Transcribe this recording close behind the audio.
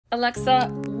Alexa,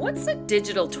 what's a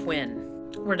digital twin?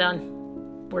 We're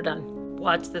done. We're done.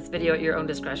 Watch this video at your own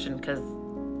discretion because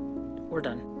we're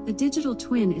done. A digital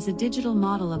twin is a digital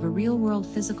model of a real-world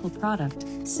physical product,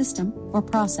 system, or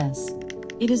process.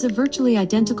 It is a virtually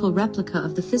identical replica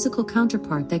of the physical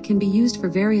counterpart that can be used for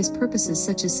various purposes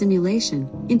such as simulation,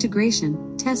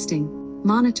 integration, testing,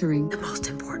 monitoring. The most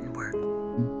important word.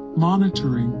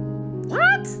 Monitoring.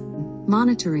 What?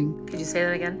 Monitoring. Could you say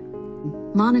that again?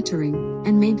 Monitoring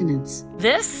and maintenance.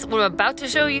 This, what I'm about to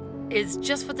show you, is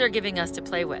just what they're giving us to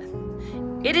play with.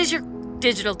 It is your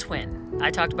digital twin.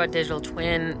 I talked about digital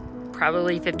twin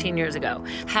probably 15 years ago,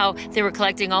 how they were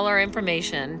collecting all our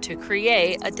information to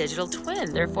create a digital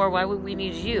twin. Therefore, why would we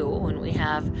need you when we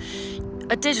have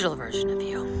a digital version of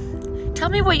you? Tell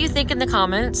me what you think in the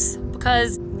comments,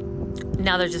 because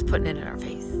now they're just putting it in our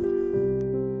face.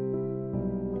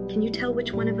 Can you tell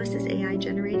which one of us is AI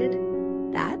generated?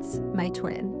 That's my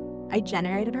twin. I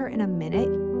generated her in a minute.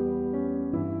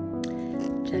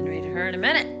 Generated her in a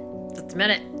minute. Just a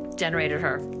minute. Generated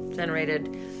her.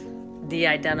 Generated the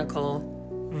identical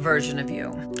version of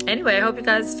you. Anyway, I hope you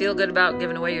guys feel good about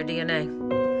giving away your DNA,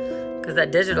 because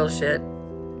that digital shit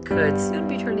could soon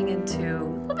be turning into a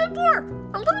little bit more.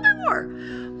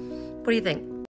 What do you think?